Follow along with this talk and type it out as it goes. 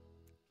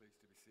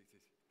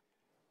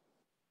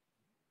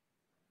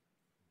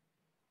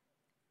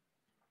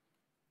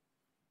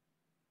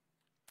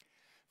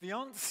The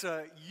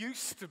answer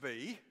used to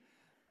be,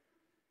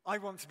 I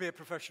want to be a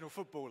professional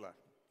footballer,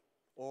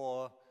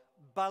 or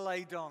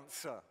ballet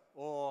dancer,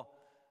 or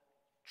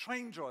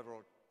train driver,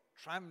 or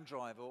tram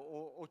driver,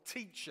 or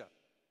teacher.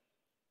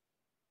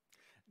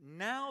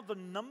 Now the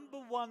number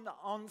one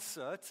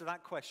answer to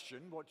that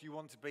question, what do you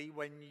want to be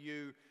when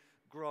you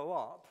grow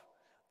up,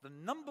 the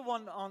number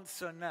one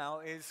answer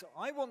now is,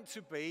 I want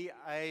to be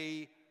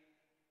a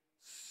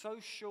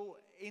social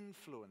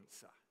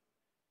influencer.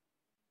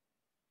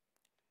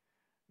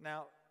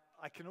 Now,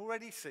 I can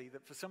already see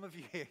that for some of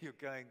you here, you're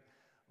going,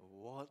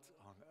 what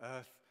on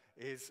earth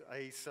is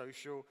a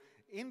social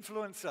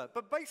influencer?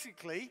 But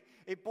basically,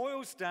 it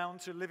boils down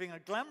to living a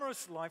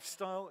glamorous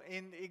lifestyle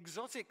in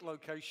exotic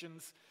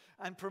locations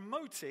and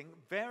promoting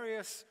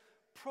various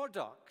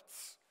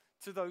products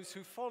to those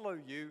who follow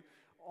you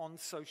on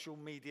social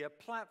media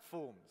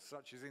platforms,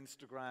 such as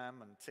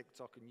Instagram and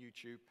TikTok and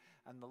YouTube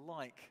and the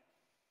like.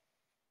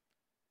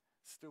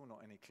 Still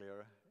not any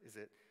clearer, is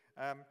it?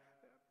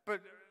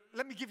 But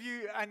let me give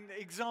you an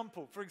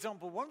example. For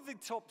example, one of the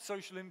top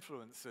social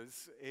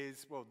influencers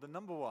is, well, the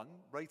number one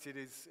rated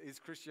is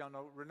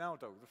Cristiano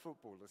Ronaldo, the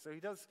footballer. So he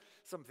does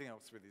something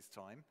else with his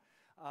time.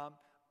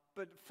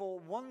 But for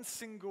one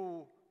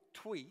single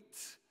tweet,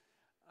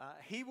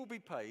 he will be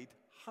paid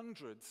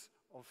hundreds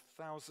of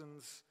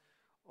thousands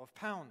of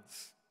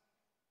pounds.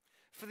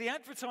 For the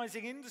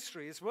advertising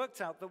industry, it's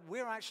worked out that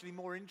we're actually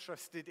more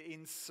interested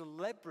in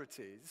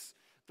celebrities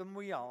than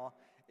we are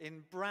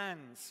in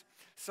brands.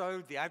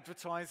 So the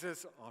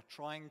advertisers are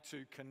trying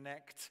to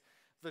connect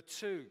the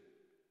two.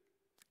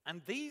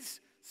 And these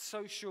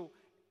social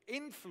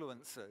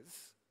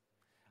influencers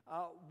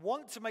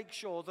want to make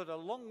sure that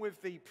along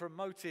with the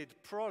promoted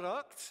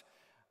product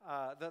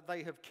that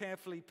they have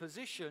carefully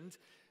positioned,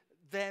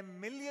 their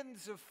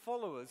millions of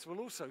followers will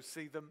also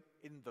see them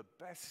in the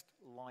best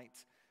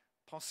light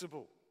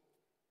possible.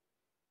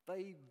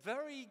 They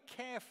very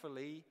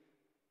carefully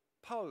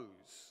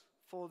pose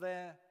for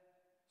their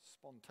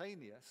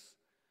spontaneous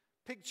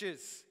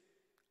pictures,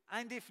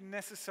 and if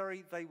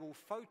necessary, they will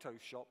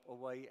Photoshop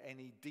away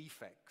any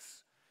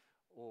defects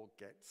or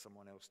get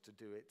someone else to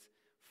do it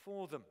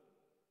for them.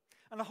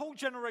 And a whole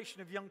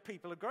generation of young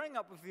people are growing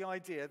up with the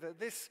idea that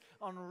this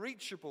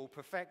unreachable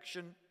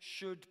perfection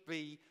should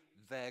be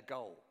their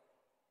goal.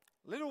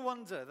 Little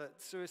wonder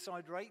that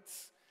suicide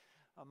rates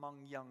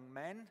among young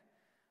men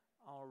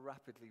are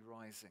rapidly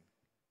rising,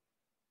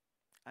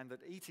 and that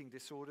eating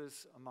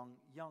disorders among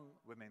young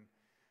women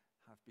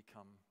have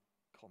become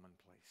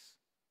commonplace.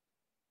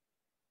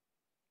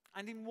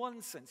 And in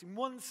one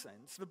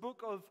sense, the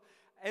book of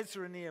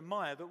Ezra and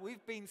Nehemiah that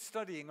we've been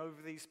studying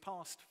over these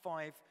past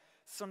 5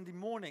 Sunday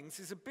mornings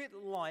is a bit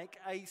like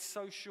a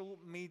social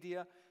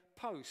media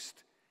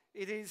post.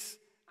 It is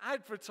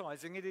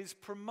advertising, it is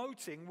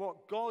promoting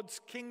what God's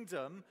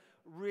kingdom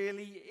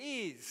really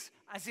is,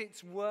 as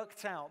it's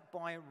worked out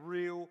by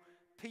real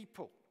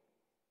people.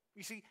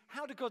 You see,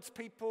 how do God's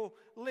people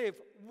live?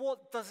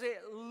 What does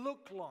it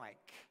look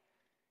like?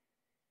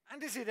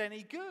 And is it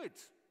any good?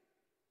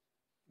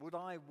 Would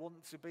I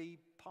want to be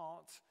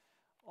part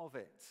of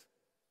it?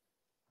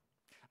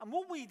 And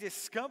what we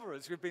discover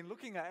as we've been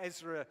looking at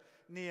Ezra,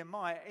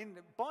 Nehemiah,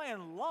 by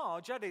and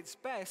large, at its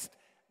best,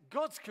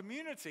 God's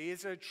community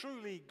is a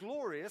truly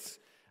glorious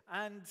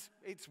and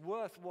it's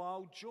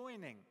worthwhile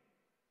joining.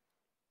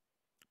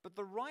 But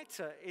the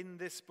writer in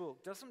this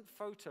book doesn't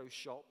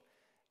Photoshop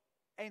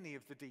any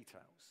of the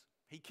details.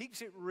 He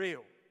keeps it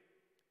real.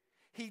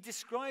 He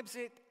describes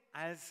it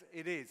as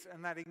it is,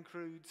 and that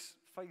includes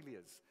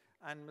failures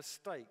and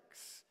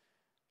mistakes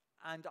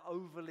and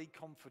overly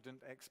confident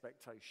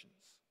expectations.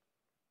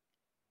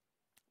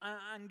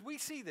 And we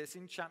see this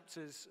in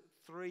chapters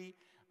 3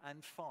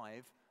 and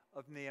 5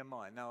 of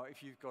Nehemiah. Now,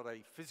 if you've got a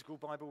physical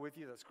Bible with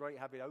you, that's great,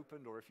 have it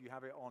opened, or if you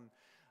have it on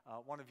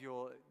one of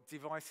your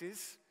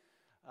devices,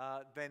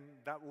 then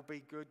that will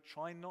be good.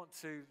 Try not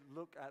to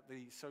look at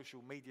the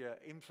social media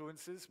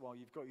influencers while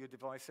you've got your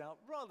device out.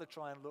 Rather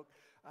try and look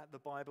at the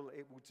Bible.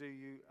 It will do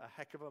you a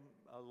heck of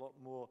a lot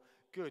more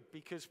good.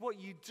 Because what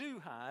you do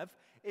have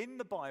in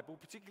the Bible,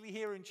 particularly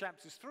here in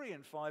chapters 3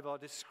 and 5, are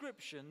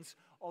descriptions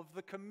of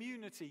the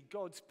community,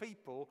 God's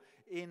people,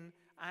 in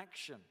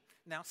action.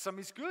 Now, some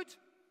is good,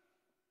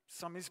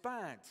 some is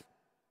bad.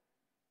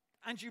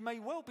 And you may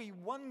well be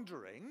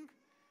wondering,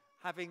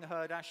 having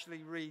heard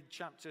Ashley read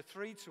chapter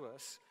 3 to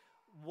us,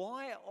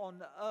 why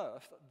on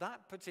earth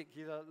that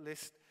particular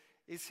list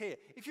is here.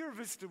 If you're a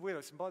visitor with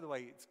us, and by the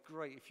way, it's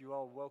great if you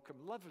are, welcome,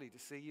 lovely to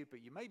see you,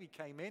 but you maybe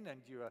came in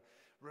and you are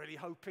really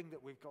hoping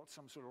that we've got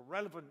some sort of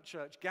relevant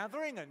church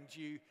gathering, and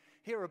you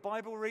hear a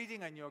Bible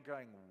reading and you're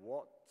going,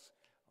 what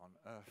on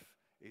earth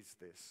is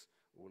this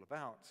all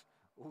about?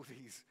 All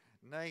these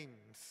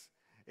names.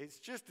 It's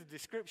just a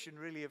description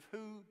really of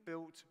who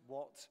built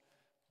what,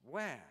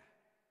 where.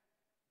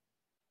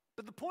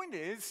 But the point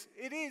is,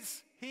 it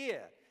is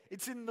here.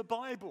 It's in the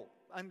Bible.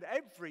 And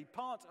every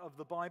part of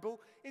the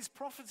Bible is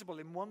profitable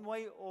in one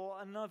way or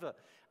another.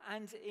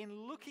 And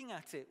in looking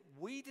at it,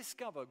 we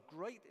discover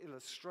great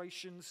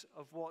illustrations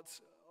of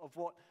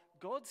what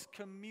God's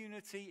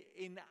community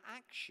in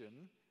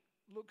action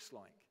looks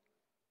like.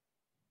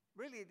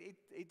 Really,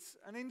 it's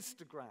an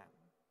Instagram.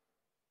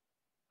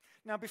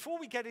 Now, before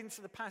we get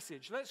into the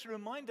passage, let's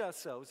remind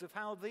ourselves of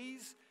how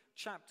these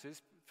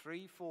chapters,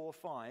 3, 4,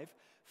 5,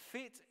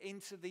 fit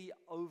into the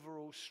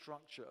overall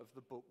structure of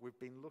the book we've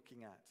been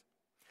looking at.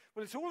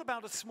 Well, it's all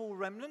about a small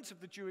remnant of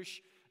the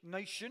Jewish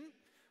nation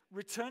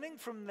returning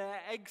from their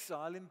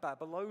exile in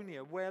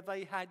Babylonia, where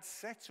they had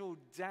settled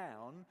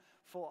down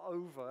for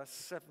over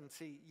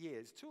 70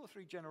 years, 2 or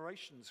 3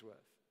 generations worth.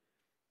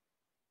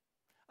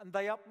 And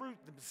they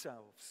uproot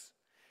themselves.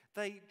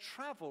 They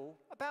travel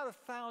about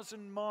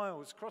 1,000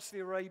 miles across the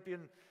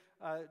Arabian,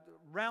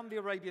 round the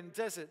Arabian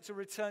desert to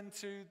return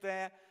to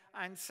their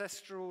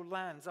ancestral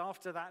lands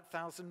after that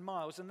 1,000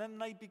 miles. And then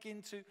they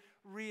begin to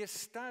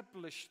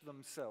re-establish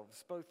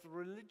themselves, both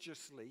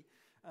religiously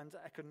and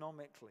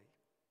economically.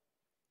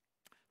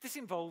 This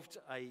involved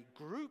a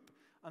group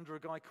under a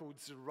guy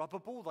called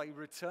Zerubbabel. They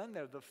return.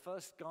 They're the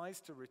first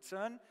guys to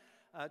return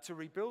to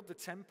rebuild the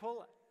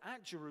temple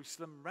at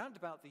Jerusalem around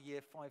about the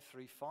year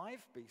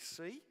 535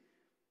 BC.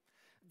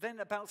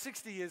 Then about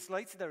 60 years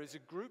later, there is a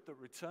group that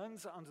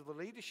returns under the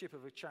leadership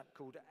of a chap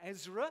called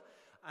Ezra.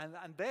 And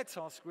their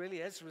task,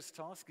 really, Ezra's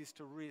task, is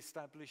to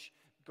reestablish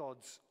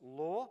God's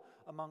law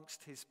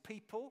amongst his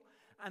people.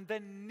 And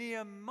then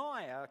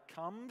Nehemiah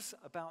comes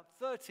about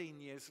 13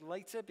 years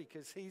later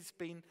because he's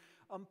been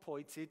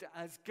appointed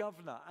as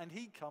governor. And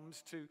he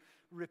comes to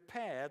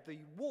repair the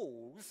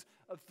walls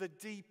of the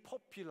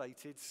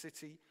depopulated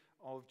city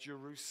of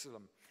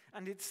Jerusalem.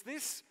 And it's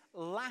this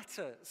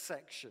latter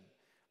section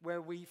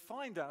where we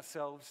find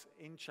ourselves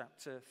in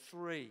chapter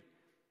 3.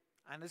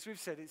 And as we've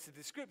said, it's a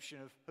description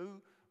of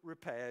who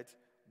repaired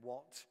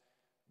what,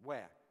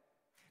 where.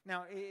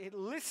 Now, it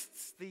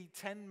lists the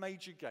 10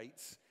 major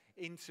gates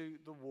into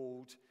the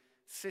walled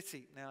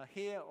city. Now,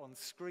 here on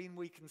screen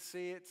we can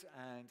see it,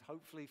 and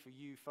hopefully for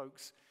you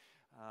folks,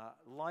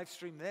 live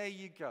stream, there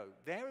you go.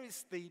 There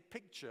is the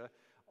picture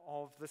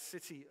of the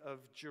city of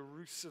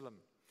Jerusalem.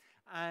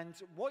 And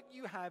what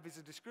you have is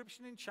a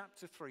description in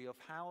chapter 3 of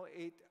how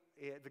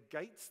the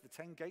gates, the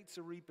 10 gates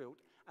are rebuilt,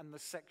 and the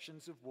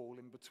sections of wall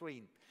in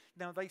between.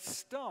 Now, they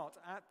start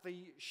at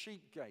the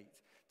sheep gate.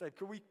 Dave,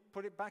 can we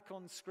put it back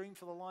on screen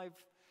for the live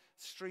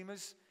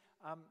streamers?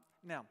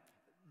 Now,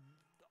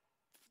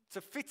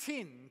 to fit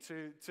in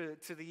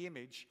to the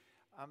image,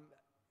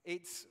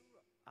 it's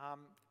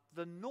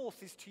the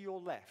north is to your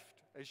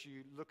left as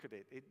you look at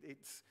it.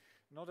 It's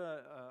not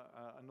a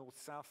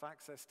north-south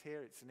axis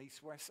here, it's an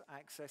east-west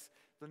axis.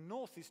 The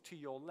north is to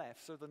your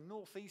left, so the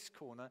northeast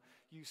corner,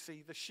 you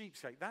see the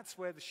sheep's gate. That's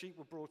where the sheep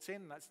were brought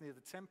in, that's near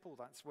the temple,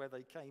 that's where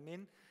they came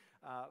in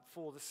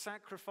for the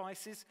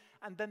sacrifices.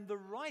 And then the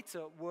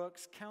writer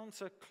works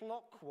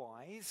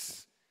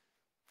counterclockwise,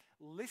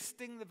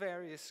 listing the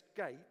various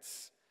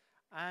gates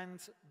and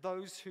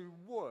those who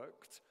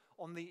worked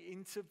on the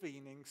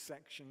intervening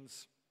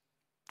sections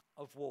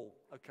of wall.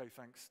 Okay,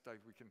 thanks, Dave.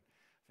 We can,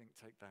 I think,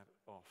 take that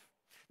off.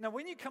 Now,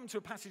 when you come to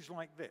a passage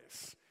like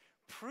this,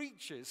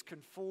 preachers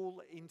can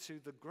fall into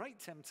the great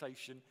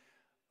temptation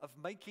of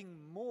making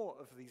more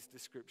of these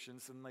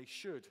descriptions than they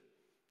should.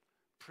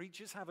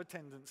 Preachers have a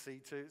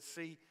tendency to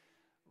see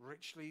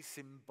richly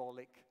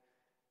symbolic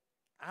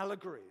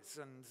allegories,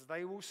 and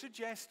they will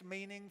suggest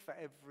meaning for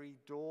every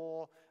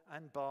door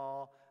and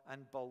bar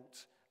and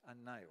bolt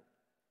and nail.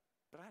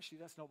 But actually,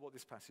 that's not what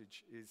this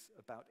passage is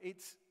about.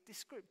 It's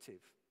descriptive,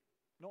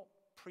 not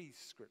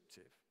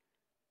prescriptive.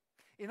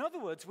 In other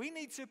words, we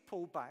need to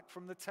pull back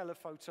from the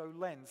telephoto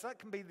lens. That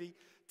can be the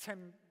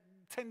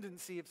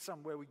tendency of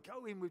some, where we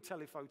go in with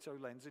telephoto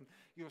lens and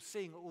you're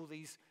seeing all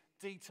these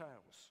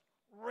details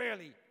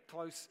really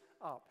close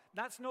up.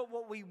 That's not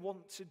what we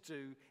want to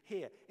do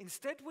here.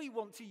 Instead, we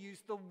want to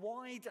use the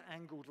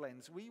wide-angled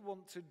lens. We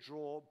want to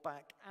draw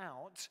back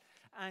out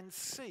and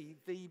see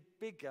the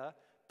bigger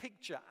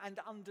picture and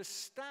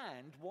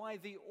understand why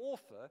the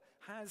author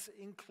has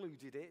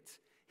included it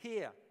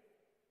here.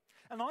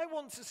 And I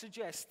want to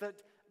suggest that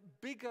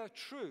bigger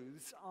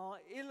truths are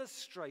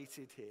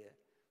illustrated here,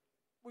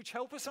 which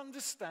help us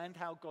understand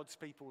how God's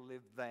people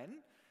lived then.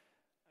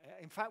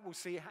 In fact, we'll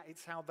see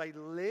it's how they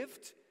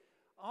lived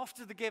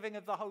after the giving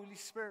of the Holy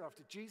Spirit.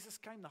 After Jesus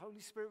came, the Holy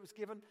Spirit was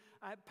given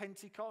at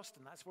Pentecost,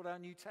 and that's what our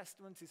New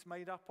Testament is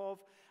made up of.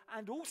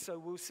 And also,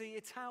 we'll see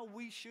it's how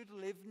we should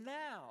live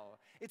now.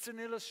 It's an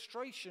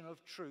illustration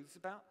of truths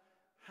about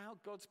how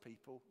God's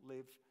people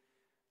live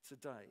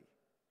today.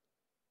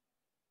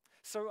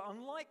 So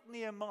unlike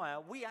Nehemiah,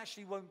 we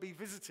actually won't be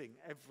visiting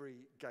every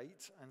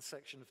gate and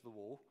section of the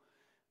wall,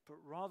 but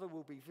rather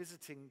we'll be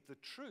visiting the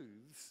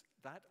truths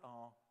that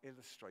are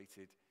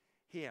illustrated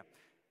here.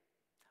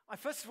 I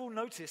first of all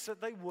noticed that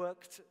they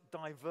worked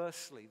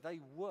diversely. They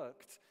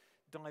worked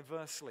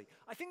diversely.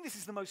 I think this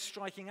is the most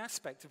striking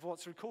aspect of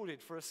what's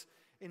recorded for us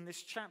in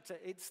this chapter.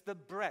 It's the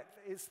breadth,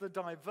 it's the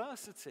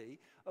diversity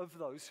of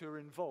those who are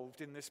involved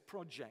in this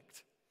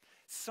project.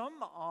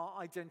 Some are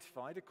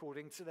identified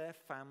according to their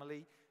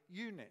family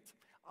unit.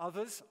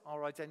 Others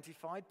are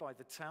identified by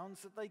the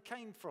towns that they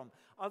came from.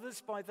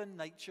 Others by the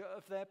nature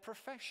of their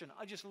profession.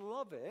 I just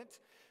love it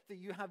that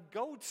you have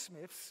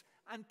goldsmiths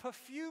and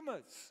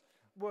perfumers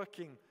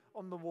working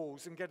on the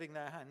walls and getting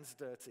their hands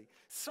dirty.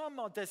 Some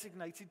are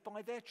designated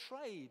by their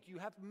trade. You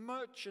have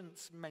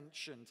merchants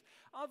mentioned.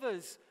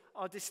 Others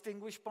are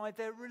distinguished by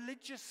their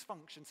religious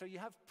function. So you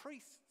have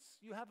priests,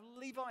 you have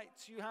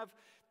Levites, you have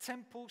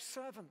temple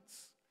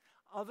servants.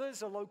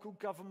 Others are local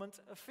government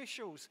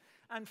officials.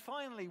 And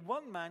finally,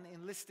 one man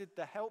enlisted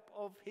the help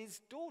of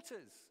his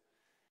daughters,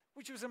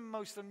 which was a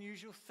most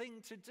unusual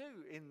thing to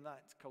do in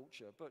that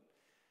culture, but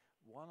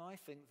one I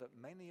think that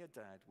many a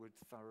dad would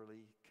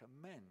thoroughly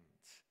commend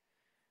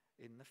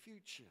in the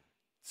future.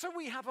 So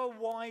we have a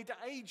wide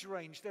age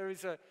range. There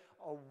is a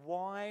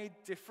wide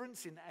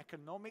difference in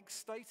economic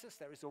status.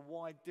 There is a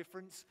wide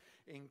difference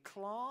in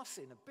class,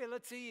 in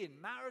ability, in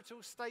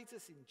marital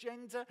status, in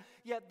gender.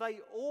 Yet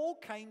they all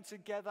came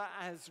together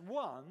as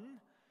one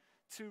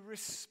to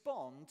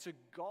respond to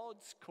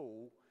God's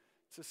call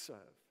to serve.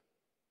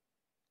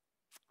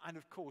 And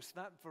of course,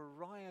 that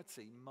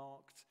variety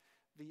marked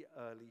the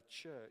early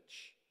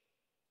church.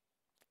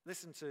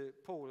 Listen to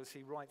Paul as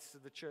he writes to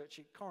the church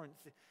at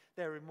Corinth,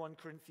 there in 1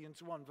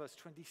 Corinthians 1, verse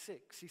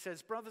 26. He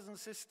says, "Brothers and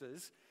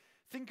sisters,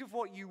 think of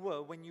what you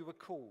were when you were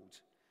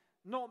called.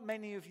 Not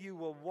many of you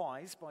were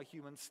wise by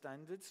human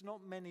standards.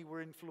 Not many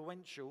were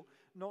influential.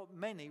 Not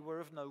many were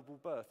of noble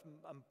birth."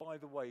 And by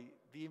the way,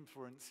 the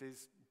inference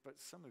is, but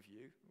some of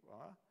you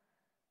are.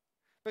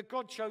 "But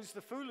God chose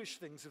the foolish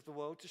things of the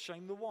world to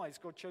shame the wise.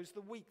 God chose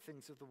the weak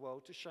things of the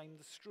world to shame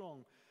the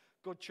strong.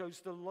 God chose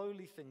the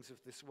lowly things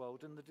of this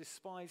world and the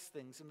despised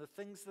things and the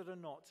things that are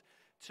not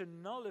to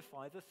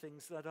nullify the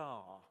things that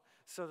are,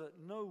 so that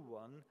no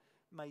one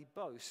may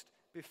boast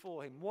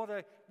before him." What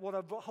a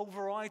whole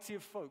variety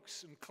of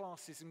folks and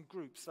classes and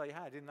groups they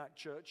had in that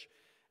church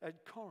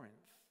at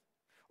Corinth.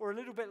 Or a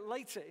little bit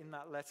later in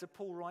that letter,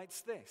 Paul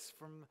writes this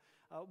from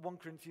 1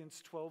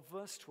 Corinthians 12,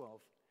 verse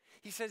 12.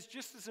 He says,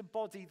 "Just as a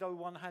body, though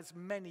one has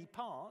many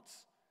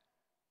parts,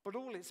 but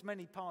all its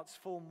many parts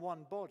form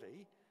one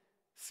body,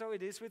 so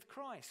it is with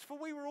Christ. For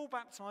we were all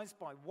baptized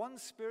by one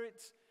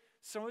Spirit,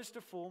 so as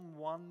to form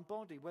one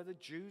body, whether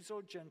Jews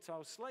or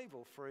Gentiles, slave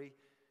or free,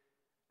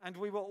 and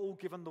we were all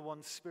given the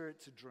one Spirit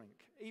to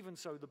drink. Even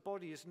so, the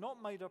body is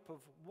not made up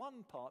of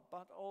one part,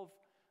 but of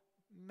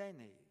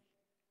many."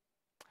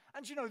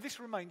 And you know, this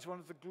remains one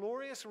of the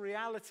glorious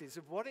realities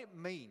of what it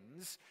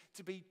means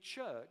to be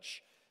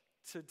church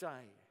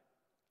today.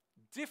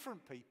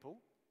 Different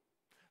people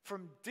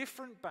from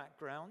different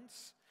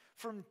backgrounds,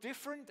 from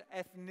different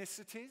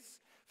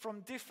ethnicities,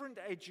 from different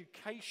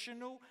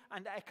educational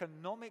and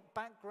economic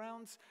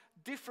backgrounds,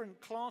 different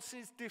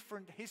classes,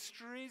 different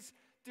histories,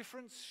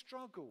 different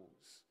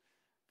struggles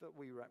that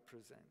we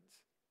represent,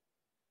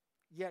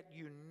 yet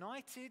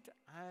united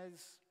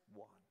as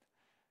one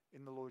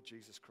in the Lord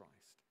Jesus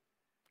Christ.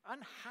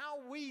 And how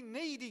we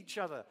need each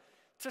other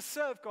to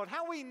serve God,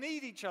 how we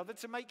need each other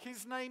to make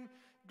his name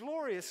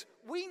glorious.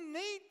 We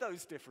need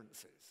those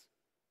differences.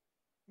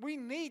 We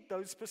need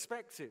those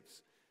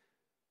perspectives.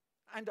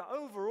 And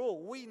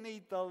overall, we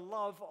need the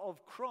love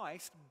of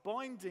Christ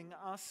binding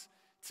us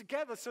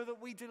together so that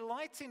we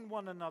delight in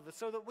one another,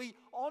 so that we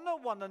honor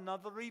one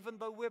another even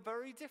though we're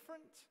very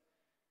different.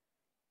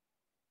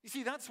 You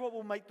see, that's what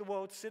will make the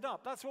world sit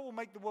up. That's what will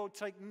make the world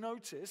take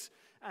notice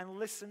and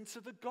listen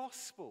to the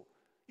gospel.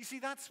 You see,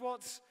 that's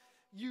what's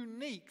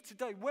unique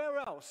today. Where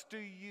else do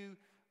you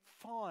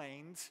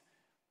find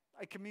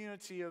a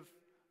community of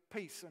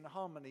peace and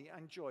harmony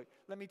and joy?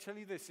 Let me tell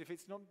you this, if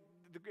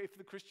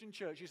the Christian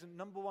church isn't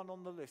number one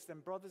on the list,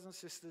 then brothers and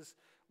sisters,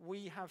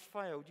 we have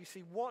failed. You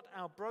see, what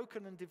our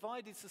broken and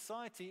divided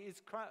society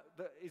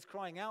is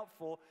crying out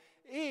for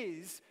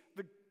is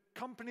the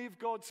company of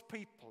God's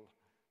people.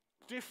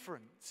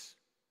 Different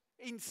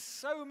in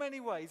so many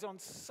ways, on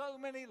so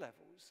many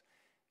levels,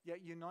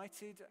 yet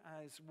united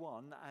as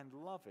one and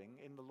loving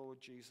in the Lord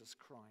Jesus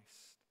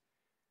Christ.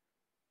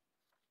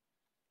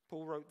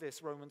 Paul wrote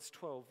this, Romans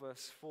 12,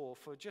 verse 4,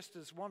 "For just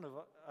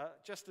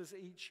as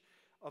each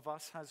of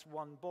us has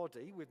one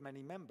body with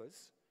many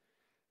members,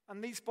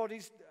 and these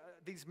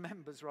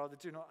members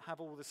do not have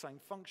all the same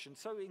function,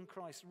 so in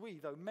Christ we,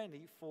 though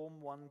many,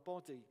 form one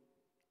body,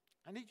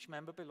 and each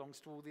member belongs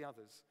to all the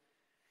others.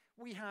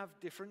 We have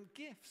different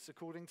gifts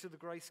according to the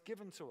grace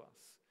given to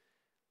us."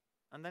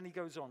 And then he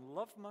goes on,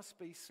 "Love must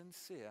be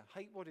sincere.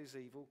 Hate what is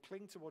evil.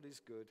 Cling to what is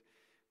good.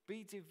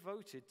 Be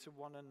devoted to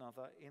one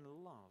another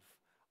in love.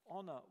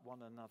 Honor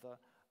one another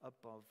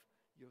above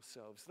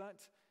yourselves."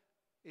 That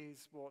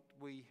is what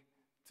we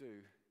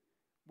do.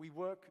 We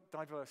work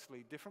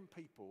diversely, different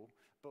people,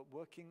 but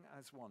working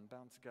as one,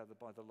 bound together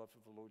by the love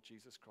of the Lord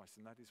Jesus Christ.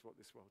 And that is what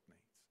this world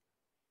needs.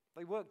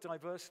 They worked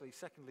diversely.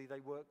 Secondly,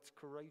 they worked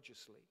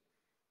courageously.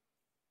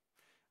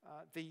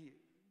 The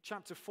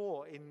chapter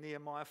 4 in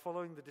Nehemiah,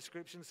 following the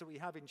descriptions that we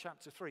have in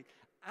chapter 3,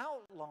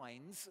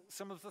 outlines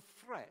some of the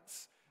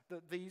threats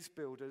that these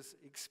builders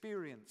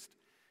experienced.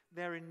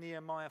 There in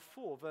Nehemiah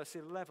 4, verse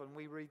 11,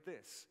 we read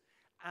this: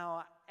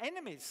 "Our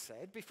enemies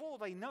said, before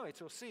they know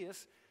it or see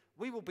us,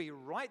 We will be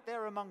right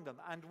there among them,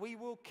 and we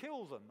will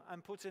kill them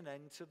and put an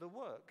end to the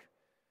work.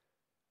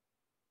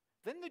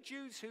 Then the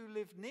Jews who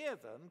lived near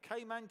them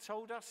came and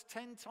told us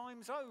 10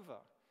 times over.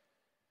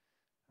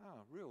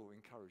 Oh, real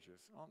encouragers,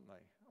 aren't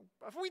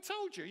they? Have we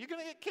told you you're going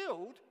to get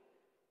killed?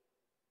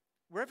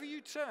 Wherever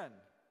you turn,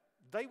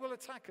 they will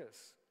attack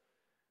us.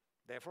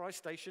 Therefore I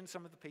stationed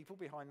some of the people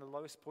behind the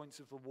lowest points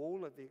of the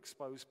wall at the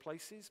exposed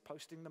places,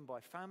 posting them by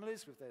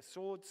families with their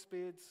swords,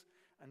 spears,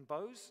 and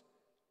bows.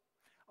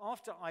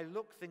 After I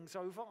looked things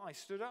over, I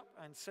stood up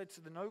and said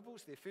to the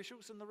nobles, the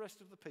officials, and the rest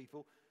of the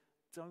people,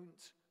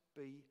 don't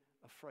be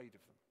afraid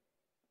of them.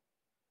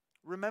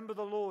 Remember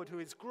the Lord, who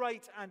is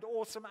great and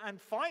awesome,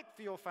 and fight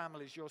for your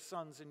families, your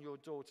sons and your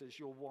daughters,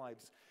 your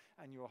wives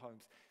and your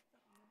homes.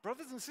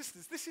 Brothers and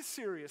sisters, this is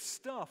serious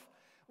stuff.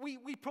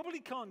 We probably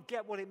can't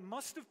get what it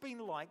must have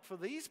been like for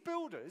these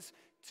builders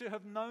to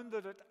have known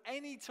that at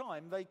any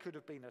time they could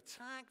have been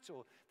attacked,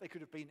 or they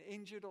could have been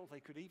injured, or they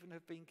could even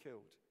have been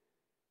killed.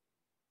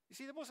 You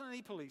see, there wasn't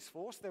any police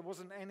force. There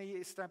wasn't any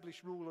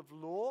established rule of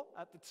law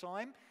at the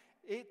time.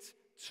 It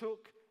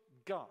took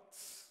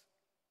guts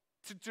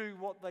to do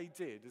what they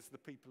did as the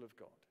people of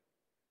God.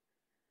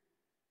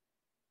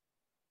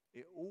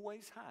 It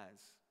always has,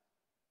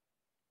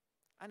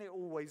 and it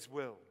always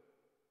will.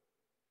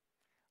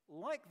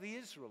 Like the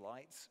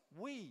Israelites,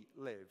 we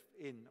live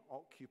in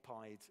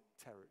occupied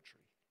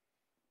territory.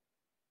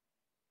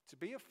 To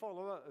be a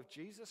follower of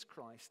Jesus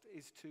Christ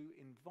is to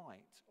invite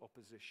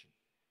opposition.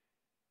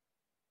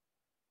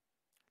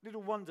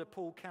 Little wonder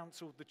Paul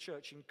counseled the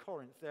church in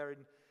Corinth there in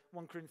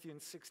 1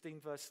 Corinthians 16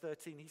 verse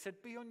 13. He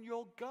said, be on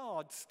your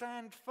guard,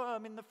 stand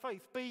firm in the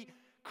faith, be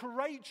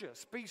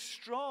courageous, be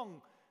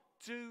strong,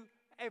 do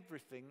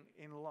everything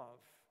in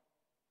love.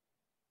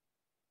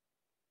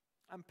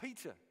 And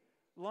Peter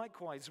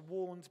likewise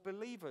warned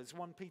believers,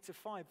 1 Peter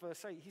 5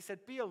 verse 8. He said,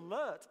 be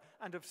alert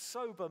and of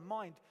sober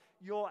mind.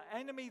 Your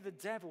enemy, the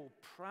devil,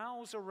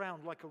 prowls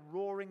around like a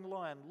roaring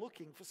lion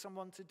looking for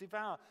someone to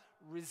devour.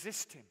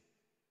 Resist him,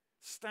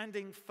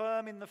 standing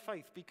firm in the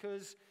faith,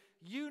 because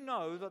you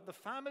know that the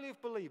family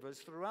of believers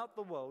throughout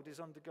the world is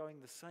undergoing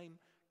the same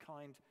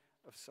kind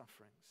of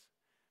sufferings.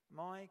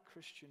 My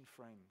Christian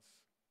friends,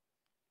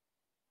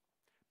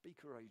 be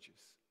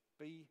courageous,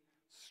 be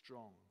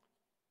strong.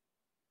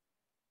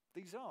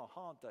 These are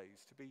hard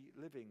days to be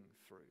living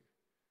through.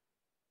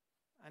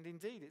 And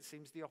indeed, it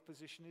seems the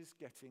opposition is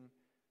getting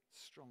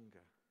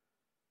stronger.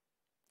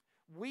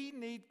 We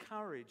need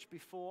courage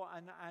before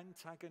an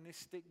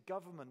antagonistic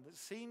government that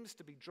seems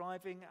to be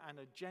driving an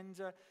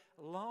agenda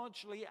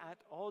largely at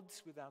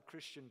odds with our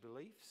Christian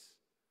beliefs.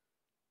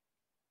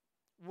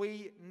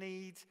 We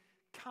need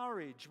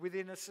courage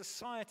within a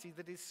society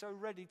that is so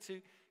ready to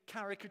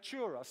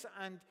caricature us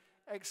and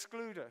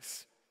exclude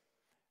us,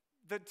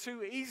 that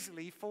too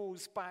easily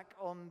falls back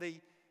on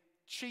the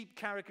cheap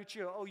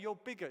caricature. Oh, you're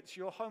bigots,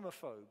 you're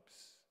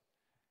homophobes.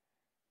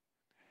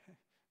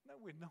 No,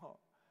 we're not.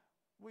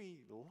 We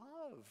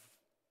love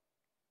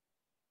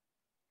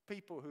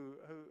people who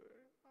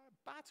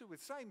battle with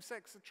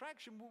same-sex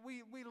attraction.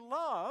 We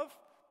love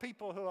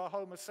people who are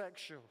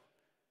homosexual.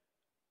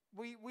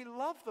 We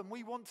love them.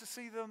 We want to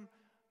see them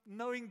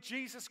knowing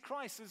Jesus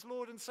Christ as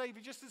Lord and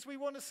Savior, just as we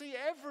want to see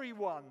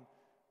everyone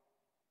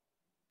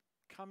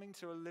coming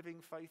to a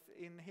living faith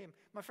in him.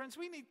 My friends,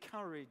 we need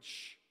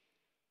courage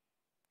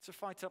to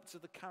fight up to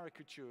the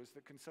caricatures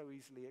that can so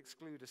easily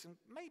exclude us. And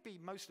maybe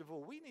most of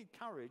all, we need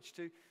courage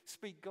to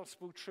speak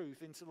gospel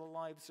truth into the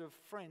lives of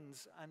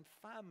friends and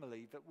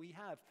family that we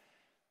have,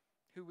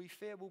 who we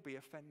fear will be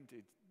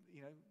offended.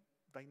 You know,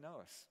 they know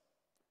us.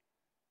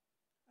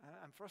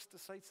 And for us to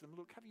say to them,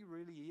 look, have you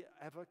really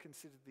ever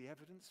considered the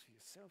evidence for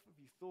yourself? Have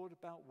you thought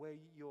about where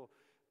you're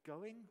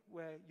going,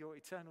 where your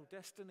eternal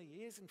destiny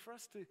is? And for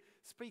us to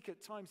speak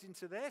at times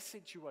into their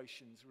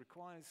situations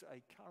requires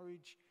a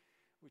courage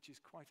which is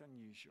quite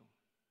unusual.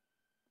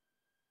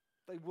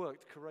 They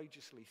worked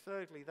courageously.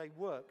 Thirdly, they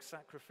worked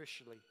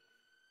sacrificially.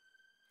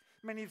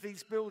 Many of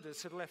these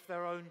builders had left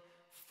their own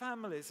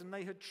families, and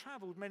they had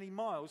traveled many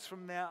miles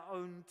from their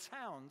own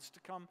towns to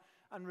come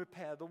and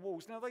repair the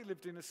walls. Now, they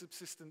lived in a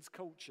subsistence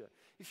culture.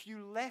 If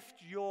you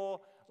left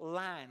your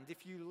land,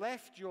 if you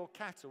left your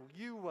cattle,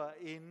 you were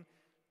in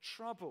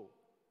trouble.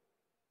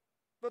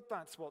 But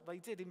that's what they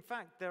did. In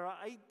fact, there are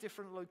 8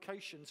 different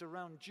locations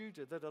around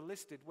Judah that are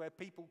listed where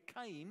people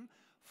came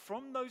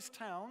from those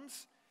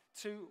towns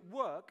to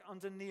work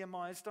under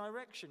Nehemiah's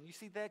direction. You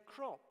see, their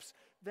crops,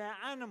 their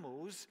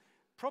animals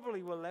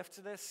probably were left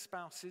to their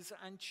spouses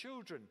and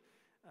children,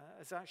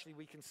 as actually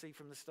we can see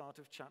from the start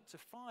of chapter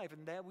 5.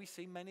 And there we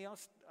see many are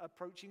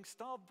approaching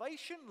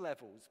starvation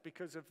levels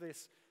because of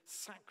this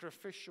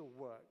sacrificial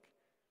work.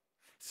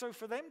 So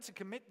for them to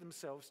commit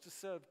themselves to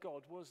serve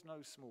God was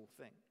no small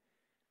thing.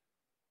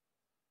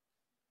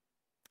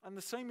 And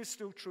the same is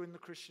still true in the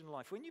Christian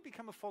life. When you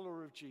become a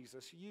follower of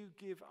Jesus, you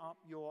give up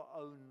your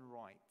own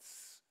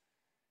rights.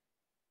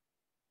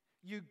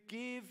 You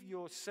give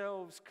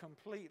yourselves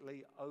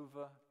completely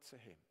over to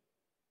him.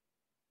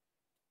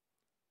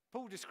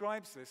 Paul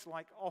describes this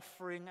like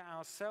offering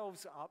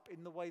ourselves up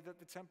in the way that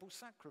the temple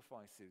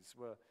sacrifices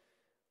were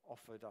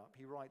offered up.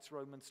 He writes,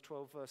 Romans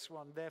 12, verse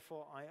 1,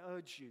 therefore I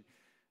urge you,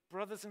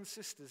 brothers and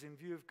sisters, in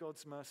view of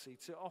God's mercy,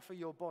 to offer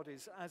your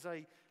bodies as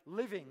a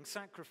living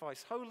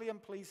sacrifice, holy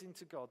and pleasing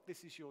to God.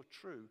 This is your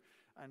true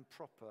and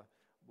proper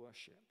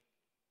worship.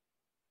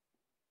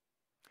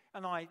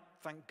 And I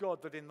thank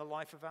God that in the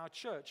life of our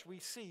church, we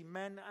see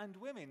men and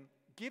women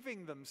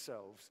giving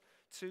themselves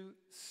to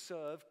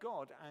serve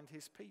God and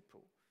his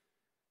people.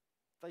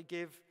 They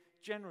give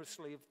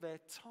generously of their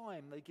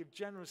time. They give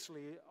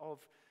generously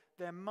of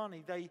their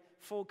money. They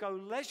forego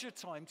leisure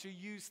time to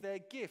use their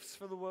gifts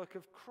for the work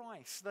of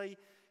Christ. They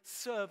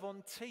serve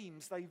on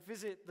teams. They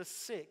visit the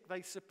sick.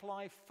 They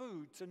supply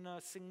food to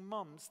nursing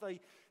mums. They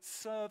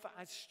serve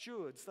as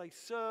stewards. They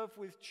serve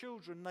with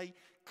children. They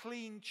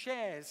clean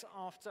chairs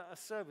after a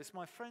service.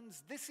 My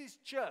friends, this is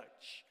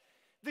church.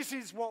 This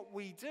is what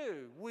we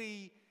do.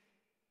 We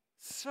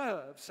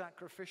serve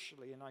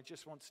sacrificially, and I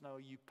just want to know, are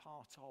you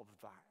part of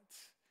that?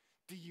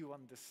 Do you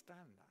understand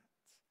that?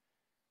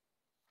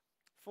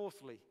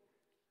 Fourthly,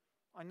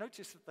 I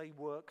noticed that they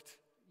worked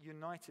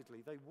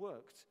unitedly. They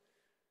worked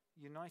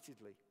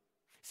unitedly.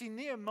 See,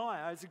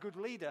 Nehemiah, as a good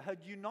leader, had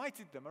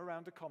united them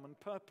around a common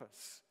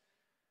purpose.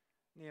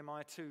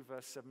 Nehemiah 2,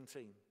 verse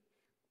 17.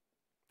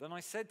 Then I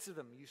said to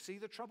them, you see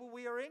the trouble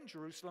we are in?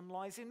 Jerusalem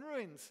lies in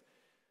ruins,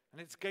 and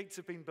its gates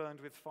have been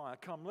burned with fire.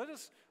 Come, let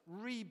us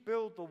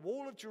rebuild the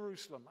wall of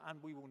Jerusalem,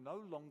 and we will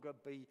no longer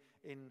be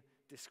in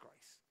disgrace.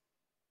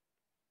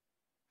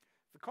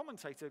 The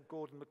commentator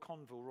Gordon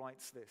McConville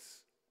writes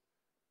this: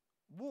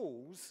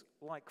 walls,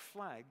 like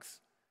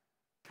flags,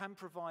 can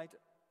provide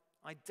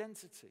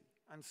identity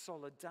and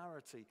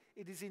solidarity.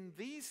 It is in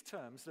these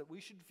terms that we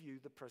should view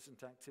the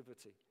present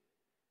activity.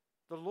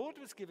 The Lord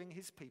was giving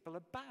his people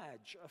a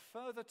badge, a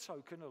further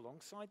token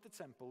alongside the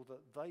temple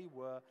that they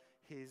were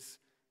his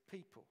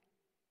people.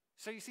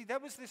 So you see, there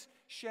was this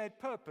shared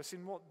purpose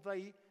in what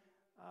they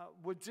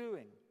were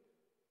doing.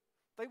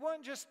 They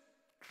weren't just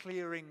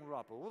clearing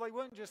rubble. They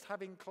weren't just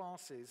having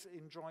classes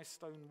in dry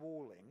stone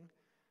walling.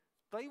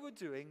 They were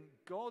doing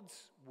God's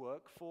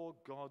work for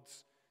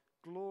God's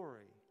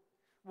glory.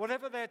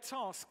 Whatever their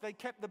task, they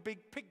kept the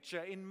big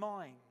picture in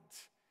mind.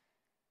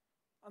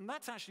 And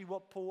that's actually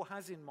what Paul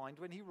has in mind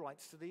when he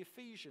writes to the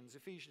Ephesians,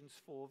 Ephesians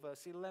 4,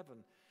 verse 11.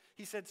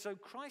 He said, so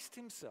Christ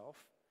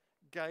himself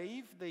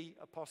gave the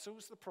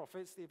apostles, the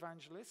prophets, the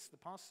evangelists, the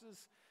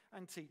pastors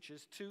and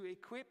teachers to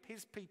equip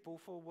his people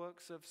for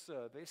works of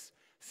service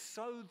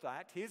so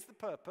that, here's the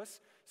purpose,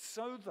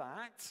 so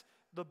that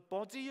the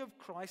body of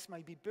Christ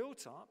may be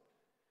built up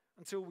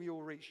until we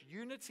all reach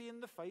unity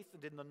in the faith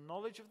and in the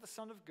knowledge of the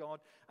Son of God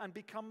and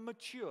become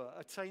mature,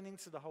 attaining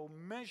to the whole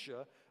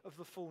measure of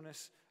the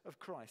fullness of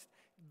Christ.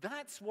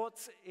 That's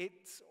what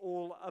it's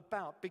all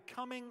about,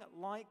 becoming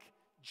like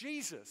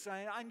Jesus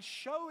and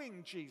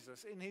showing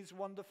Jesus in his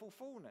wonderful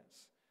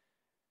fullness.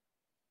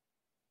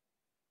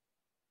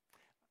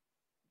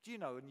 Do you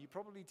know, and you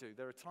probably do,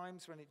 there are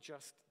times when it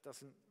just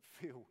doesn't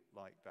feel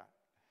like that.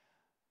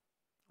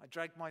 I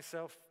dragged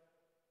myself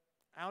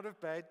out of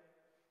bed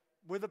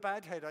with a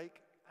bad headache,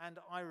 and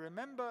I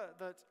remember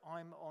that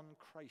I'm on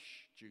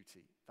creche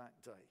duty that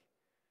day.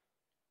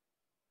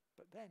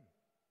 But then,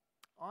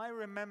 I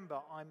remember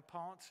I'm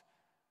part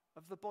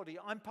of the body.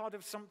 I'm part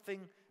of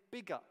something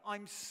bigger.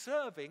 I'm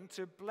serving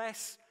to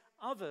bless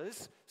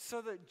others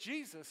so that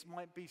Jesus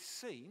might be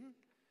seen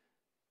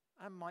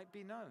and might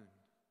be known.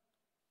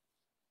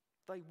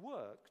 They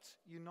worked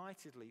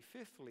unitedly.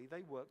 Fifthly,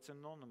 they worked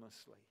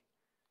anonymously.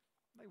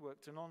 They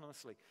worked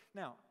anonymously.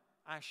 Now,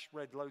 Ash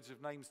read loads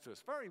of names to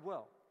us very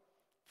well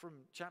from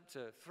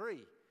chapter 3.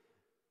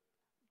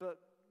 But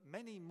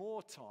many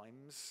more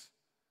times,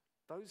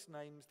 those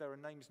names, there are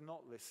names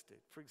not listed.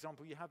 For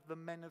example, you have the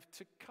men of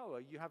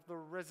Tekoa, you have the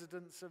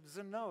residents of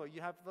Zanoah,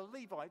 you have the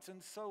Levites,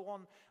 and so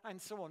on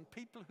and so on.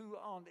 People who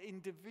aren't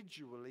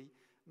individually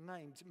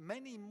named,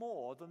 many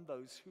more than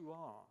those who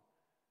are.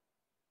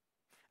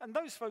 And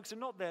those folks are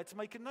not there to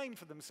make a name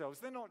for themselves.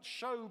 They're not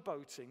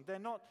showboating. They're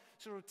not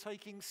sort of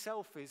taking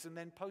selfies and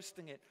then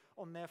posting it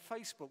on their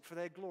Facebook for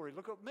their glory.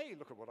 Look at me.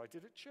 Look at what I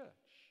did at church.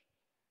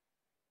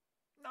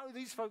 No,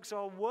 these folks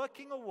are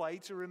working away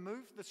to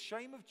remove the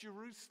shame of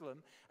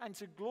Jerusalem and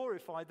to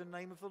glorify the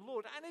name of the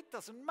Lord. And it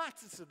doesn't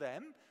matter to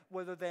them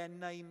whether they're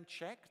name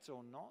checked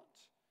or not.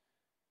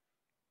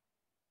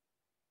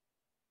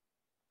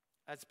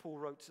 As Paul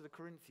wrote to the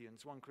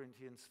Corinthians, 1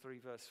 Corinthians 3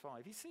 verse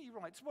 5, he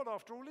writes, what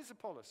after all is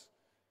Apollos?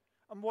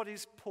 And what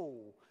is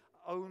Paul?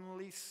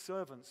 Only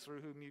servants through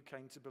whom you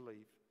came to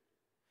believe,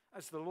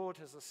 as the Lord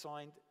has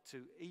assigned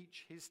to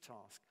each his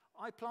task.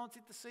 I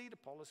planted the seed,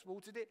 Apollos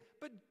watered it,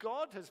 but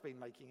God has been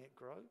making it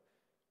grow.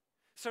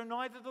 So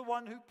neither the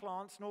one who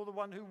plants nor the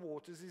one who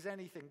waters is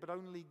anything, but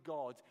only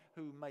God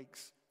who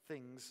makes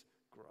things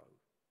grow.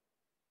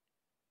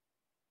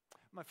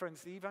 My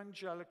friends, the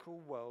evangelical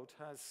world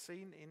has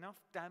seen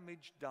enough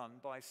damage done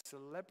by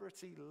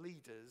celebrity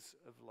leaders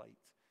of late.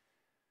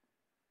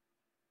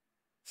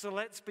 So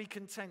let's be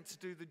content to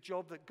do the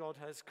job that God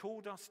has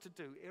called us to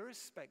do,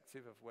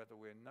 irrespective of whether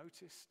we're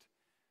noticed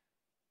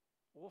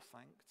or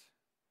thanked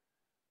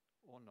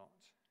or not.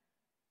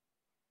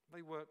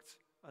 They worked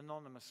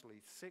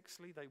anonymously.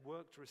 Sixthly, they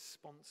worked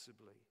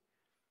responsibly.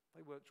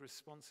 They worked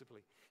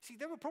responsibly. See,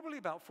 there were probably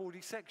about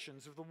 40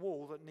 sections of the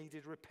wall that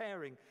needed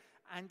repairing,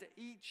 and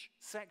each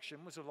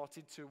section was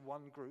allotted to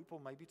one group or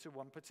maybe to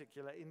one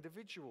particular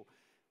individual.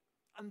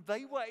 And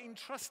they were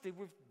entrusted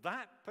with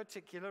that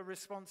particular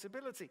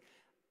responsibility.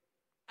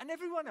 And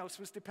everyone else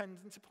was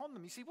dependent upon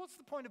them. You see, what's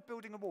the point of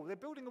building a wall? They're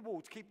building a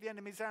wall to keep the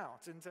enemies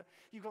out. And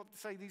you've got,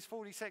 say, these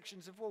 40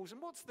 sections of walls.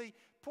 And what's the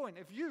point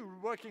of you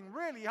working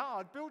really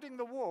hard building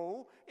the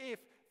wall if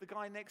the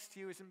guy next to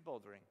you isn't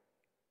bothering?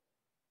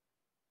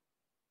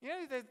 You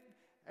know,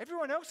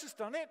 everyone else has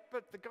done it,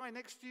 but the guy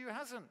next to you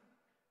hasn't.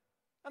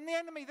 And the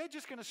enemy, they're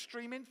just going to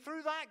stream in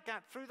through that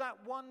gap, through that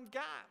one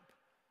gap,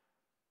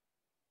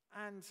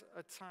 and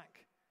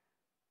attack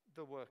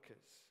the workers.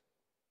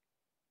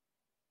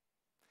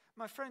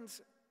 My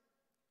friends,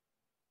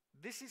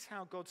 this is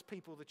how God's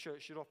people, the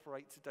church, should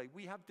operate today.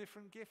 We have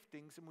different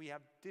giftings and we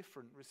have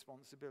different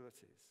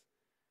responsibilities.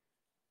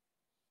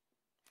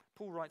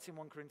 Paul writes in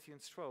 1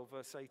 Corinthians 12,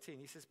 verse 18,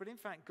 he says, "But in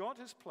fact, God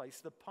has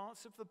placed the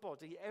parts of the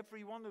body,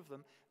 every one of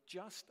them,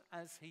 just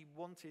as he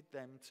wanted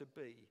them to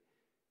be.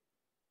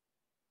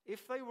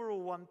 If they were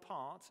all one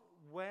part,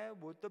 where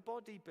would the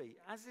body be?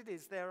 As it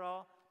is, there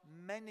are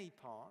many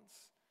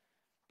parts,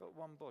 but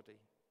one body."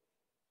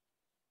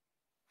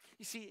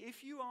 You see,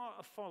 if you are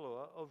a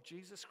follower of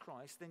Jesus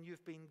Christ, then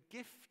you've been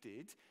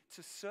gifted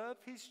to serve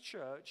his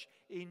church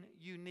in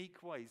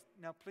unique ways.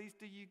 Now, please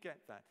do you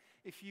get that?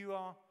 If you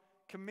are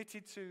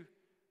committed to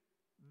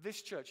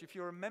this church, if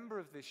you're a member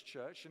of this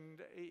church,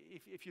 and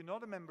if you're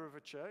not a member of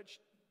a church,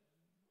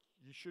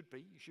 you should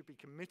be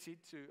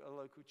committed to a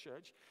local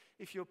church.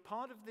 If you're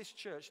part of this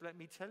church, let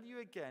me tell you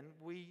again,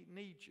 we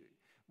need you.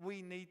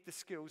 We need the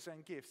skills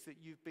and gifts that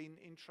you've been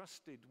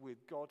entrusted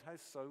with. God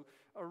has so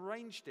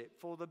arranged it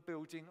for the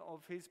building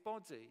of his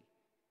body.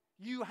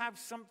 You have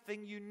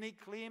something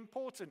uniquely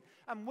important,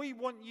 and we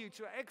want you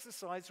to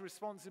exercise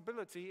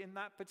responsibility in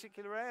that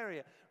particular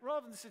area.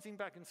 Rather than sitting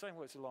back and saying,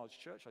 well, it's a large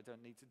church, I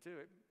don't need to do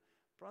it.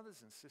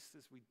 Brothers and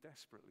sisters, we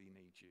desperately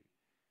need you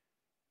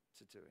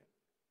to do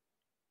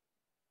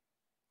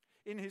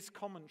it. In his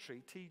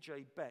commentary,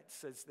 T.J. Betts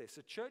says this: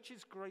 "A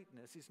church's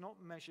greatness is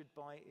not measured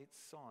by its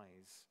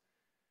size.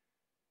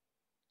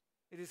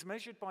 It is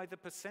measured by the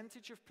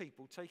percentage of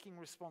people taking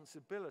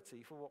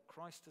responsibility for what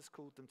Christ has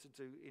called them to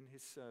do in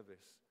his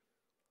service.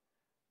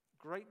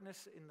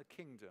 Greatness in the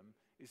kingdom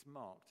is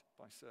marked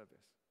by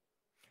service."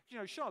 You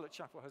know, Charlotte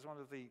Chapel has one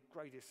of the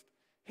greatest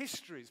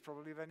histories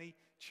probably of any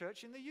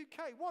church in the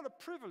UK. What a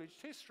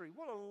privileged history.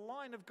 What a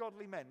line of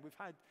godly men we've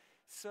had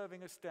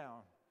serving us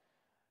down.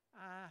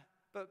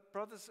 But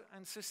brothers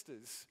and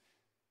sisters,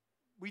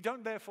 we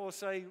don't therefore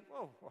say,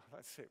 well,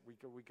 that's it.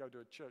 We go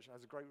to a church that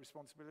has a great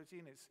responsibility,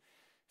 and it's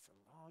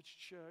a large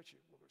church,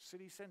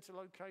 city centre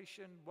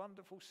location,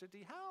 wonderful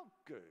city. How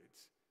good.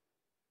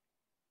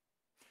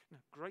 No,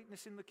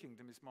 greatness in the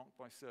kingdom is marked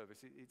by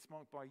service. It's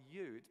marked by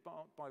you. It's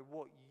marked by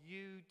what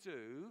you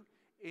do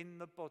in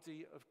the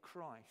body of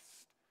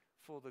Christ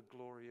for the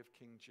glory of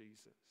King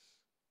Jesus.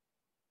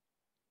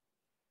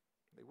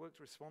 They worked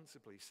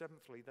responsibly.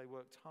 Seventhly, they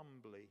worked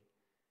humbly.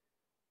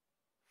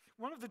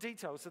 One of the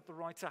details that the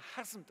writer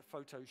hasn't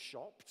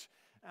photoshopped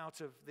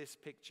out of this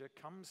picture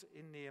comes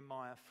in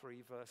Nehemiah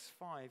 3, verse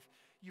 5.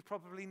 You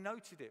probably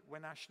noted it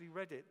when Ashley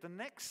read it. The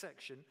next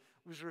section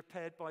was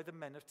repaired by the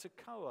men of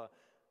Tekoa,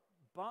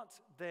 but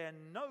their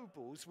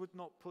nobles would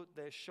not put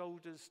their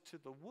shoulders to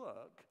the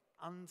work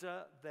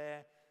under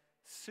their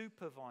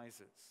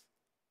supervisors.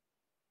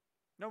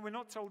 No, we're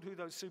not told who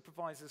those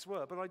supervisors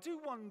were, but I do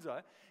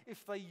wonder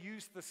if they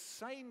used the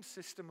same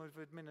system of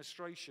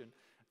administration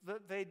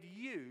that they'd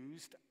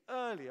used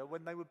earlier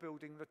when they were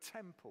building the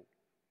temple.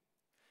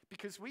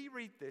 Because we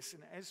read this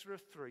in Ezra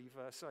 3,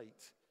 verse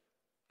 8.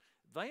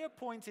 They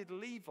appointed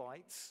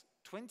Levites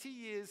 20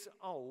 years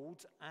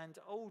old and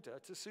older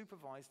to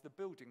supervise the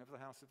building of the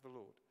house of the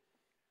Lord.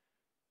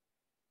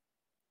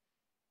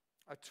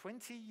 A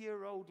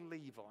 20-year-old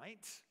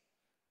Levite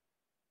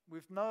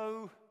with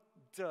no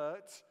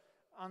dirt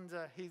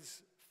under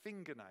his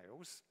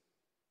fingernails,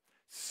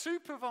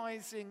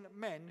 supervising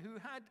men who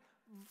had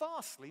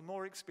vastly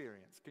more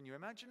experience. Can you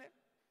imagine it?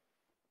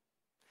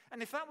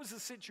 And if that was the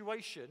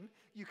situation,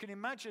 you can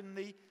imagine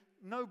the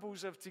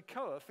nobles of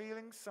Tekoa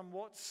feeling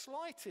somewhat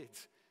slighted.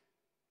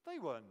 They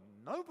were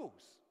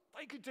nobles.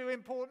 They could do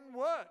important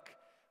work.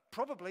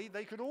 Probably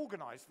they could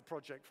organize the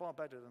project far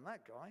better than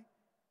that guy.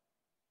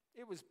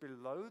 It was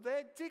below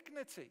their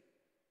dignity,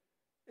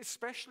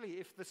 especially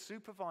if the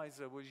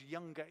supervisor was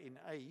younger in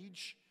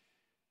age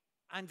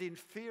and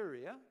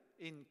inferior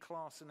in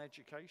class and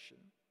education.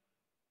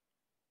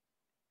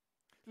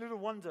 Little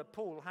wonder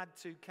Paul had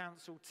to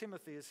counsel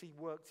Timothy as he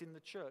worked in the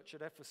church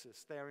at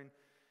Ephesus. There in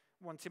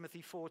 1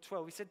 Timothy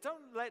 4:12, he said,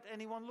 "Don't let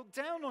anyone look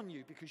down on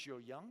you because you're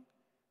young,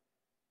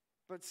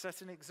 but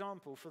set an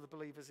example for the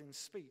believers in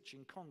speech,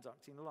 in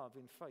conduct, in love,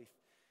 in faith,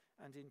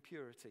 and in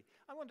purity."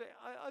 I wonder,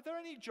 are there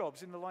any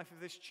jobs in the life of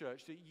this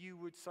church that you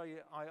would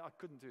say, I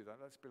couldn't do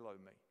that, that's below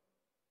me?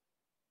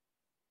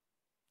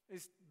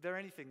 Is there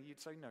anything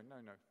you'd say, no,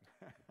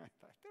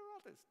 There are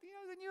others,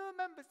 the newer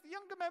members, the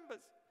younger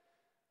members.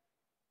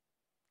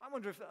 I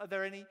wonder if are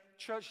there any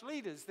church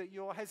leaders that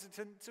you're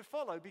hesitant to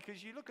follow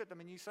because you look at them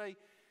and you say,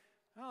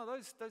 oh,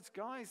 those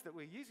guys that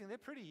we're using, they're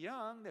pretty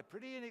young, they're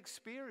pretty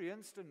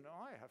inexperienced, and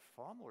I have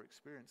far more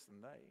experience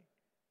than they.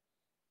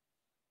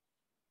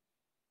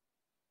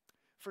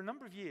 For a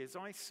number of years,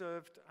 I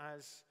served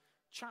as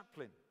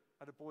chaplain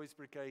at a boys'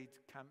 brigade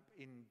camp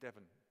in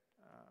Devon,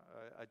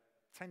 a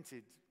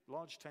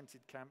large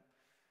tented camp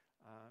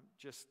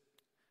just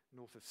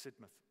north of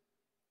Sidmouth.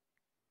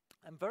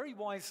 And very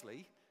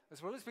wisely,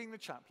 as well as being the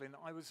chaplain,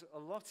 I was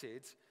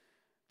allotted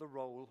the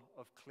role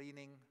of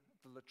cleaning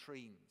the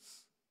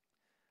latrines.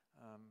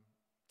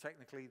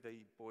 Technically,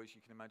 the boys,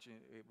 you can imagine,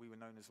 we were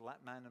known as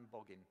Latman and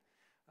Boggin,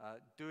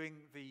 doing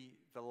the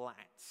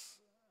lats.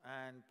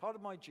 And part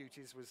of my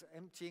duties was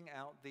emptying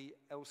out the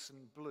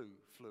Elson Blue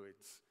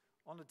fluids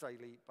on a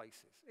daily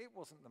basis. It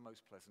wasn't the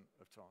most pleasant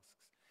of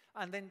tasks.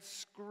 And then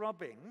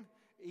scrubbing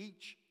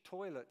each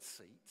toilet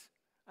seat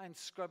and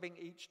scrubbing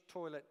each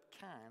toilet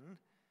can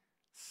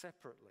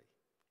separately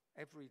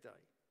every day.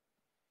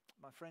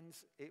 My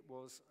friends, it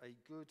was a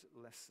good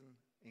lesson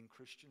in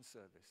Christian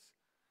service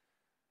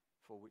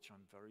for which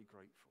I'm very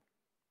grateful.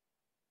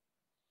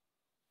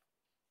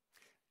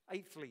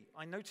 Eighthly,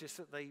 I noticed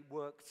that they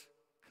worked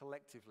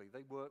collectively.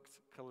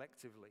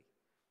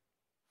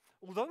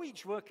 Although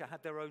each worker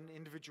had their own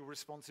individual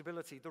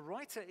responsibility, the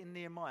writer in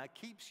Nehemiah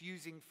keeps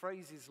using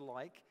phrases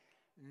like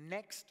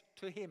next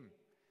to him.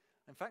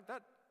 In fact,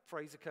 that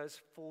phrase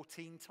occurs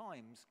 14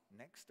 times,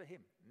 next to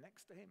him,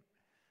 next to him.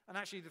 And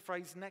actually the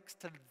phrase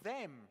next to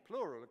them,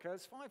 plural,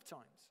 occurs 5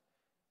 times.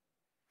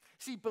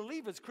 See,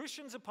 believers,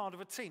 Christians are part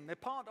of a team. They're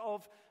part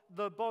of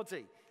the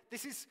body.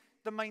 This is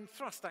the main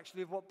thrust,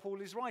 actually, of what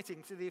Paul is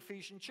writing to the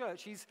Ephesian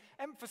church. He's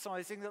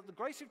emphasizing that the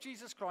grace of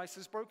Jesus Christ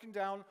has broken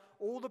down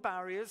all the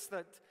barriers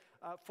that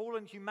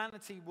fallen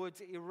humanity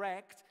would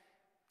erect.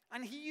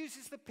 And he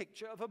uses the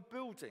picture of a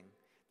building.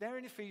 There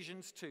in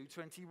Ephesians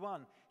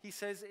 2:21, he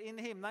says, in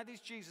him, that is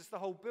Jesus, the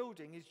whole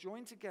building is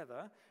joined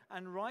together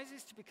and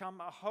rises to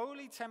become a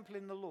holy temple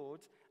in the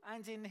Lord.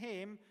 And in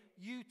him,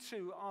 you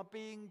too are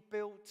being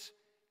built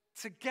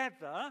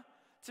together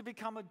to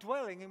become a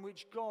dwelling in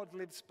which God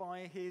lives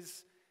by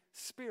his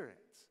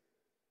Spirit.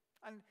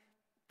 And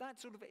that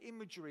sort of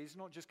imagery is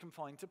not just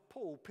confined to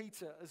Paul.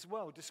 Peter as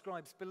well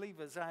describes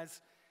believers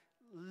as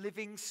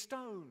living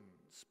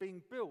stones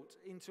being built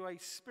into a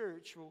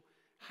spiritual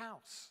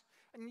house.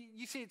 And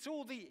you see, it's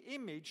all the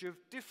image of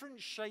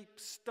different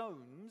shaped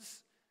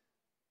stones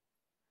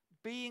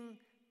being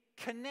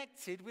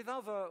connected with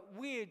other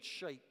weird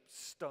shaped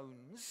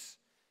stones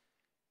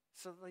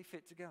so that they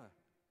fit together.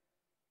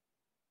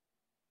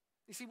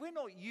 You see, we're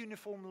not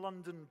uniform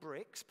London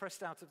bricks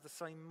pressed out of the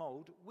same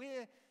mold.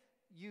 We're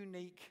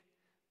unique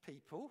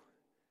people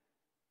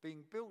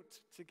being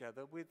built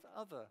together with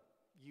other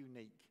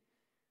unique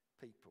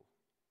people.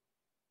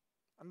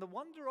 And the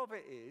wonder of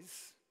it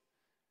is,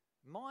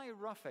 my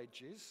rough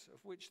edges,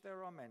 of which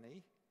there are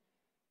many,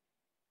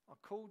 are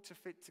called to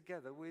fit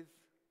together with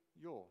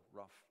your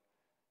rough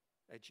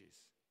edges.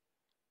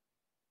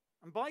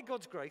 And by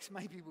God's grace,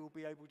 maybe we'll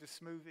be able to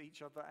smooth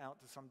each other out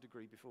to some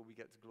degree before we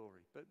get to glory.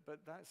 But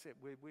that's it.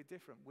 We're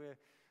different.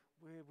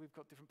 We've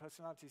got different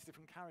personalities,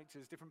 different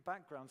characters, different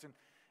backgrounds.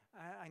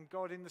 And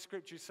God in the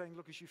scripture is saying,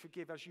 look, as you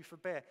forgive, as you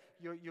forbear,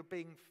 you're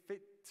being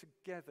fit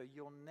together.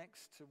 You're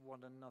next to one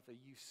another.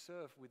 You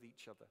serve with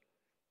each other.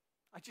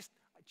 I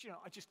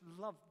just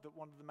love that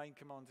one of the main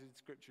commands in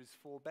scripture is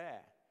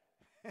forbear.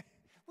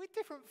 We're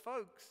different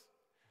folks.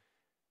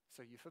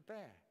 So you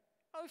forbear.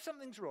 Oh, if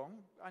something's wrong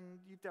and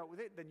you've dealt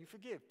with it, then you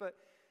forgive. But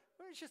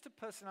when it's just a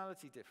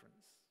personality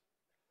difference,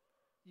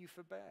 you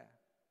forbear.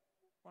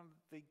 One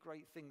of the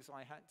great things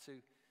I had to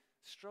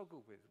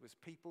struggle with was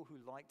people who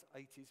liked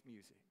 80s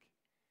music.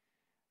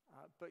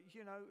 But,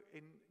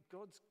 in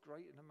God's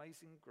great and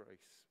amazing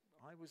grace,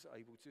 I was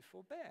able to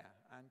forbear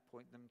and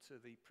point them to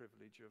the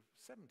privilege of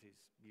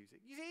 70s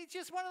music. You see, it's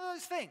just one of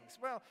those things.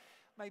 Well,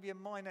 maybe a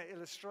minor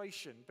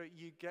illustration, but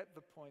you get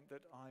the point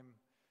that I'm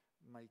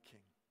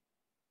making.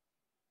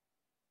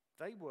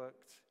 They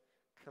worked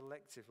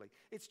collectively.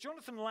 It's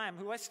Jonathan Lamb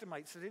who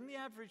estimates that in the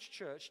average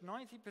church,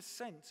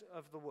 90%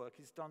 of the work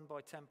is done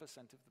by 10%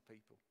 of the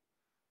people.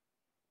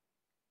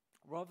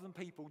 Rather than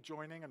people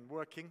joining and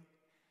working,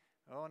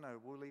 oh no,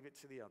 we'll leave it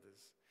to the others.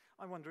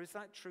 I wonder, is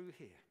that true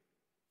here?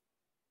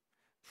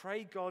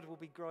 Pray God will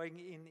be growing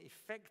in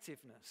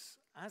effectiveness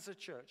as a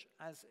church,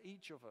 as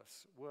each of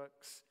us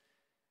works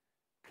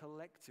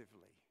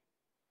collectively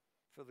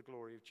for the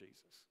glory of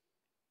Jesus.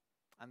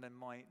 And then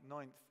my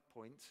 9th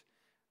point,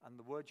 and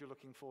the word you're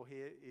looking for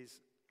here is,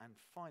 and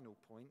final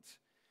point,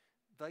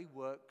 they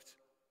worked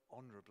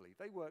honorably.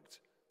 They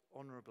worked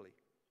honorably.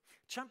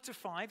 Chapter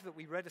 5 that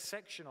we read a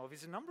section of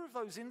is a number of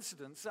those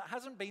incidents that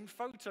hasn't been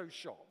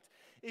photoshopped.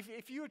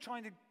 If you were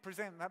trying to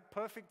present that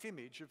perfect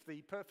image of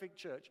the perfect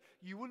church,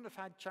 you wouldn't have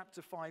had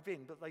chapter 5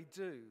 in, but they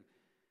do.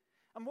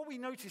 And what we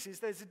notice is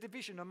there's a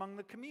division among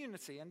the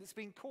community, and it's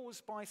been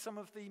caused by some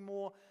of the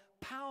more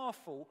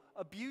powerful,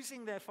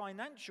 abusing their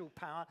financial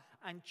power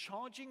and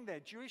charging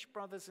their Jewish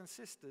brothers and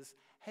sisters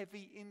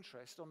heavy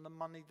interest on the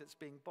money that's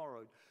being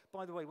borrowed.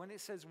 By the way, when it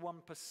says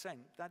 1%,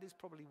 that is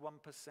probably 1%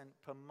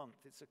 per month.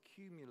 It's a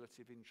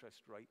cumulative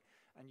interest rate,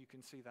 and you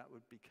can see that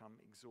would become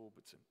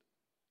exorbitant.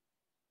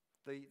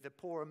 The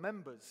poorer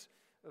members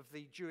of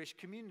the Jewish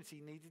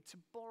community needed to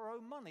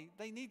borrow money.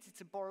 They needed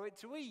to borrow it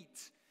to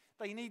eat.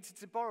 They needed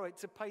to borrow it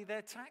to pay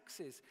their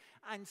taxes.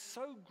 And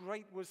so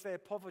great was their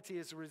poverty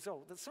as a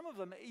result that some of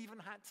them even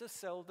had to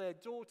sell their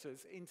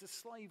daughters into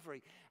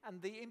slavery. And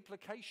the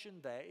implication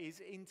there is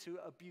into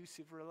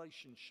abusive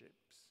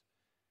relationships.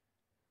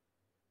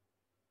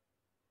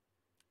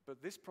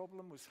 But this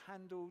problem was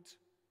handled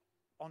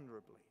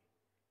honorably.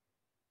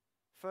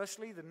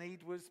 Firstly, the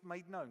need was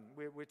made known.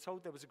 We're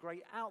told there was a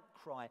great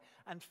outcry,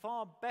 and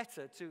far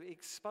better to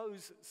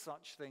expose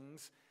such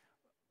things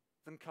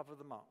than cover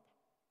them up.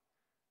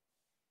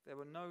 There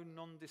were no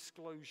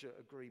non-disclosure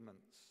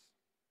agreements.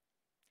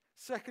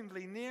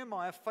 Secondly,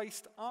 Nehemiah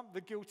faced up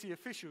the guilty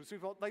officials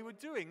with what they were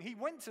doing. He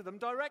went to them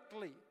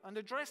directly and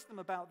addressed them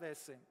about their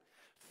sin.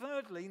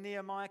 Thirdly,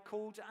 Nehemiah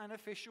called an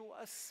official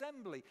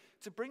assembly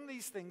to bring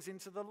these things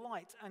into the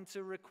light and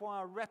to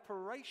require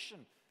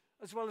reparation,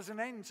 as well as an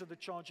end to the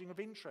charging of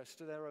interest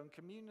to their own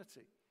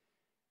community.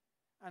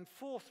 And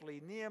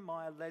fourthly,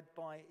 Nehemiah led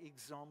by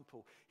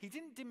example. He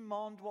didn't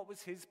demand what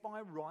was his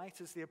by right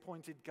as the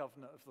appointed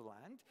governor of the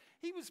land.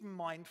 He was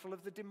mindful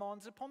of the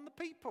demands upon the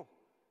people.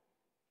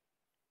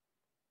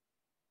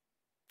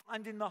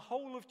 And in the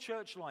whole of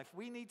church life,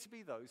 we need to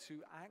be those who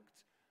act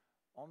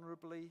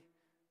honorably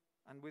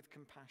and with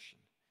compassion.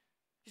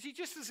 You see,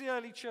 just as the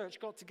early church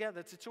got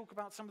together to talk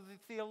about some of the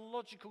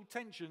theological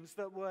tensions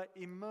that were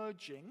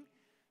emerging,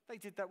 they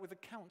did that with a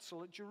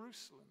council at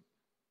Jerusalem.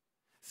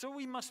 So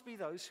we must be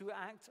those who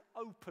act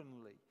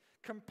openly,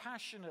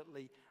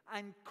 compassionately,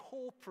 and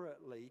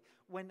corporately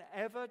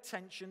whenever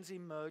tensions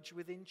emerge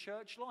within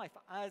church life,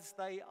 as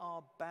they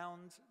are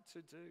bound to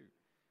do.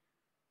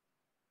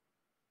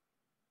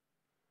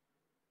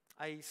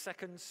 A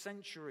 2nd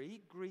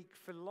century Greek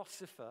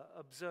philosopher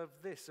observed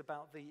this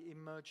about the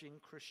emerging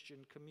Christian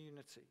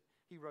community.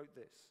 He wrote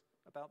this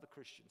about the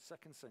Christians,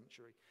 2nd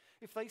century.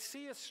 If they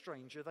see a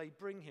stranger, they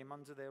bring him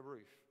under their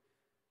roof.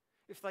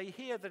 If they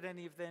hear that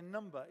any of their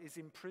number is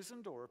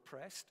imprisoned or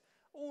oppressed,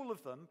 all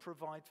of them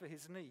provide for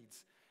his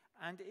needs.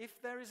 And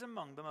if there is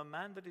among them a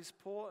man that is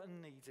poor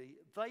and needy,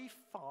 they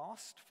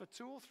fast for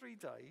 2 or 3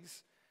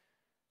 days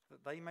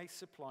that they may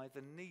supply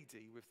the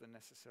needy with the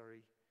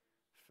necessary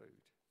food.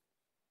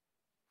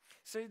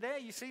 So there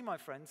you see, my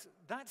friends,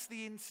 that's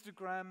the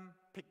Instagram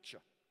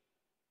picture.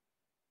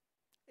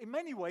 In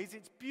many ways,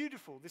 it's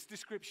beautiful, this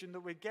description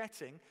that we're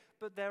getting,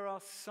 but there are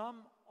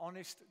some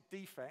honest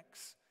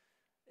defects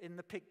in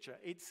the picture.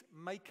 It's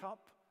makeup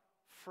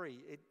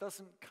free. It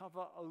doesn't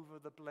cover over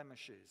the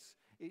blemishes.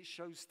 It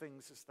shows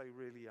things as they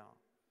really are.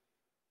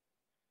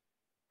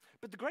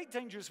 But the great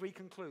danger, as we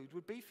conclude,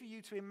 would be for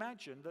you to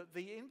imagine that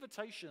the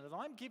invitation that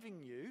I'm giving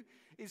you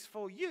is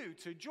for you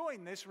to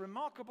join this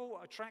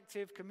remarkable,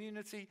 attractive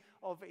community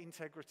of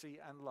integrity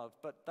and love.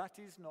 But that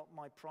is not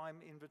my prime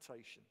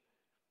invitation.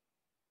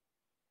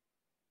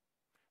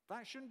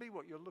 That shouldn't be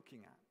what you're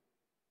looking at.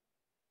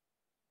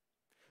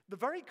 The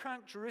very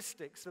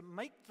characteristics that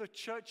make the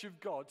Church of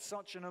God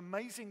such an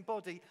amazing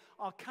body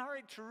are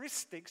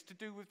characteristics to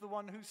do with the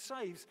one who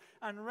saves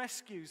and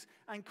rescues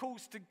and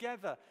calls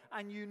together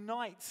and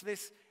unites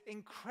this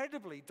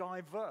incredibly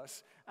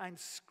diverse and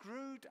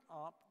screwed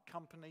up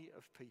company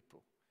of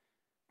people.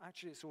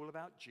 Actually, it's all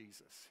about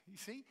Jesus. You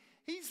see,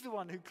 he's the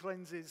one who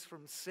cleanses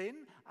from sin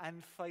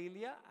and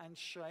failure and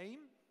shame.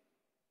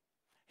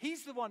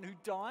 He's the one who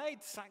died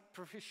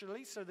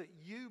sacrificially so that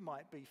you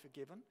might be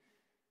forgiven.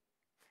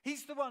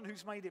 He's the one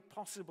who's made it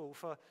possible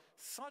for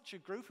such a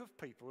group of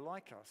people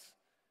like us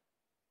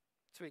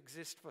to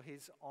exist for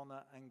his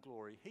honor and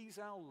glory. He's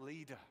our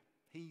leader.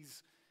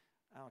 He's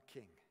our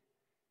king.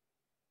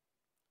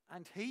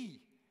 And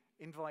he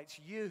invites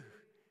you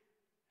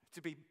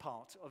to be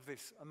part of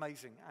this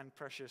amazing and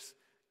precious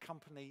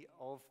company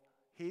of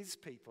his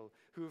people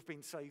who have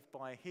been saved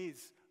by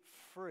his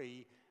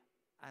free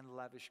and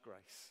lavish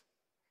grace.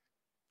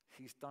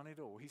 He's done it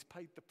all. He's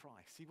paid the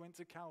price. He went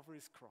to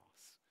Calvary's cross.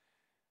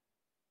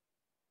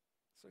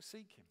 So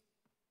seek him.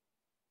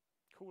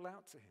 Call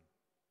out to him.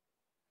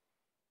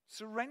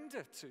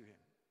 Surrender to him.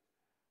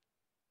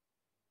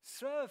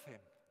 Serve him.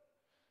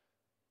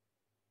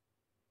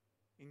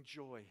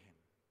 Enjoy him.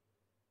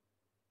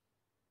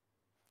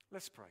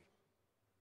 Let's pray.